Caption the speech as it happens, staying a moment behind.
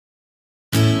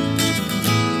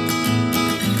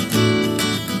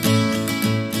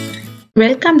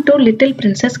Welcome to little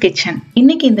princess kitchen.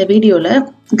 இன்னைக்கு இந்த வீடியோல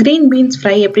கிரீன் பீன்ஸ்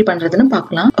ஃப்ரை எப்படி பண்றதுன்னு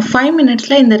பார்க்கலாம். 5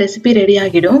 மினிட்ஸ்ல இந்த ரெசிபி ரெடி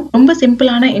ஆகிடும். ரொம்ப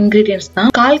சிம்பிளான இன்கிரீடியன்ஸ் தான்.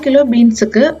 1/4 கிலோ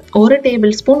பீன்ஸுக்கு 1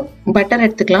 டேபிள் ஸ்பூன் பட்டர்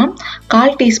எடுத்துக்கலாம்,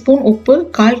 1/4 டீஸ்பூன் உப்பு,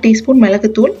 1/4 டீஸ்பூன்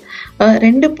மிளகுத்தூள்,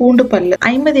 2 பூண்டு பல்லு,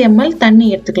 50 ml தண்ணி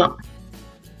எடுத்துக்கலாம்.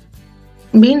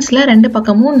 பீன்ஸ்ல 2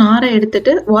 பக்கமும் நாரை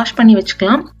எடுத்துட்டு வாஷ் பண்ணி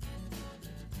வச்சுக்கலாம்.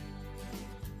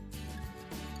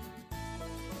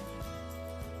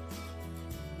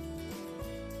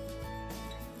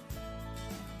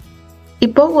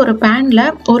 இப்போ ஒரு பேன்ல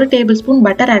 1 டேபிள் ஸ்பூன்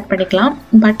பட்டர் ஆட் பண்ணிக்கலாம்.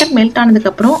 பட்டர் மெல்ட் ஆனதுக்கு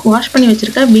அப்புறம் வாஷ் பண்ணி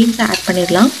வச்சிருக்க பீன்ஸை ஆட்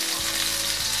பண்ணிடலாம்.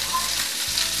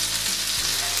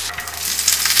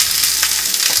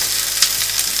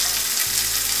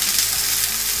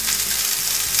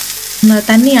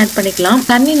 தண்ணி ஆட் பண்ணிக்கலாம்.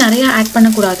 தண்ணி நிறைய ஆட்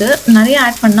பண்ணக்கூடாது. நிறைய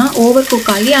ஆட் பண்ணா ஓவர்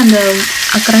குக் ஆகி அந்த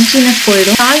கிரன்ச்சினஸ்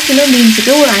போயிடும். 1/4 கிலோ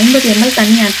பீன்ஸுக்கு ஒரு 50 ml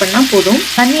தண்ணி ஆட் பண்ணா போதும்.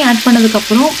 தண்ணி ஆட் பண்ணதுக்கு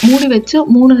அப்புறம் மூடி வச்சு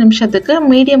 3 நிமிஷத்துக்கு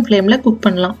மீடியம் ஃப்ளேம்ல குக்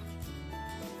பண்ணலாம்.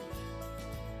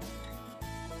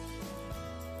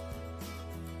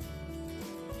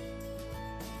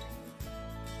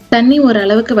 தண்ணி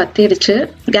ஓரளவுக்கு வத்திடுச்சு.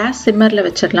 கேஸ் சிம்மர்ல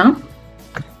வச்சிடலாம்.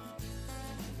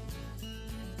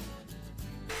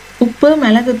 உப்பு,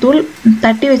 மிளகுத்தூள்,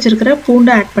 தட்டி வச்சிருக்கிற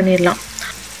பூண்டு ஆட் பண்ணிடலாம்.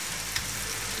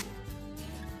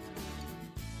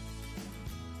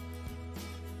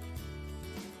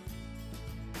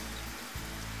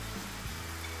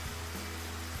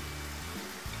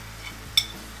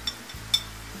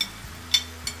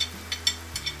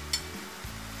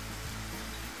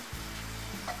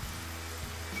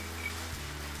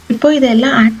 இப்போ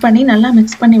இதெல்லாம் ஆட் பண்ணி நல்லா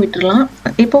மிக்ஸ் பண்ணி விட்டுறலாம்.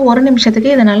 இப்போ 1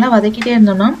 நிமிஷத்துக்கு இதை நல்லா வதக்கிட்டே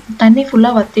இருந்தோம்னா தண்ணி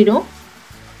ஃபுல்லா வத்திடும்.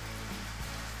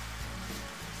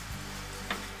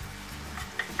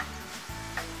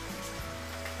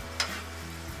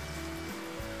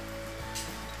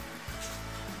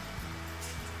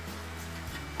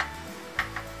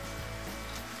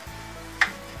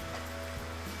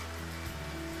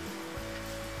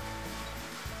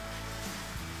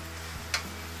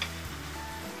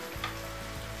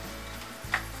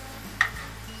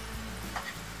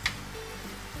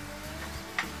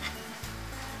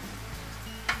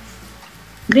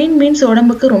 கிரீன் பீன்ஸ்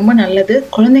உடம்புக்கு ரொம்ப நல்லது.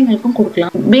 குழந்தைங்களுக்கும்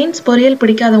கொடுக்கலாம். பீன்ஸ் பொரியல்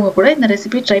பிடிக்காதவங்க கூட இந்த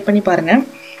ரெசிபி ட்ரை பண்ணி பாருங்க.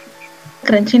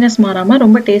 கிரன்ச்சினஸ் மாறாம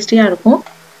ரொம்ப டேஸ்டியா இருக்கும்.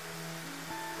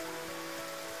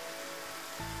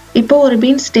 இப்போ ஒரு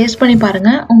பீன்ஸ் டேஸ்ட் பண்ணி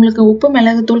பாருங்க. உங்களுக்கு உப்பு,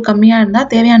 மிளகுத்தூள் கம்மியா இருந்தா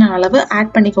தேவையான அளவு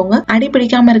ஆட் பண்ணிக்கோங்க. அடி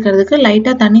பிடிக்காம இருக்கிறதுக்கு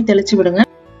லைட்டா தண்ணி தெளிச்சு விடுங்க.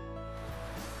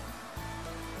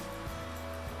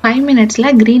 5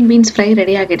 மினிட்ஸ்ல கிரீன் பீன்ஸ் ஃப்ரை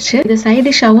ரெடி ஆகிடுச்சு. இது சைட்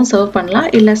டிஷ்ஷாவும் சர்வ்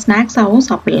பண்ணலாம், இல்ல ஸ்நாக்ஸாவும்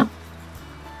சாப்பிடலாம்.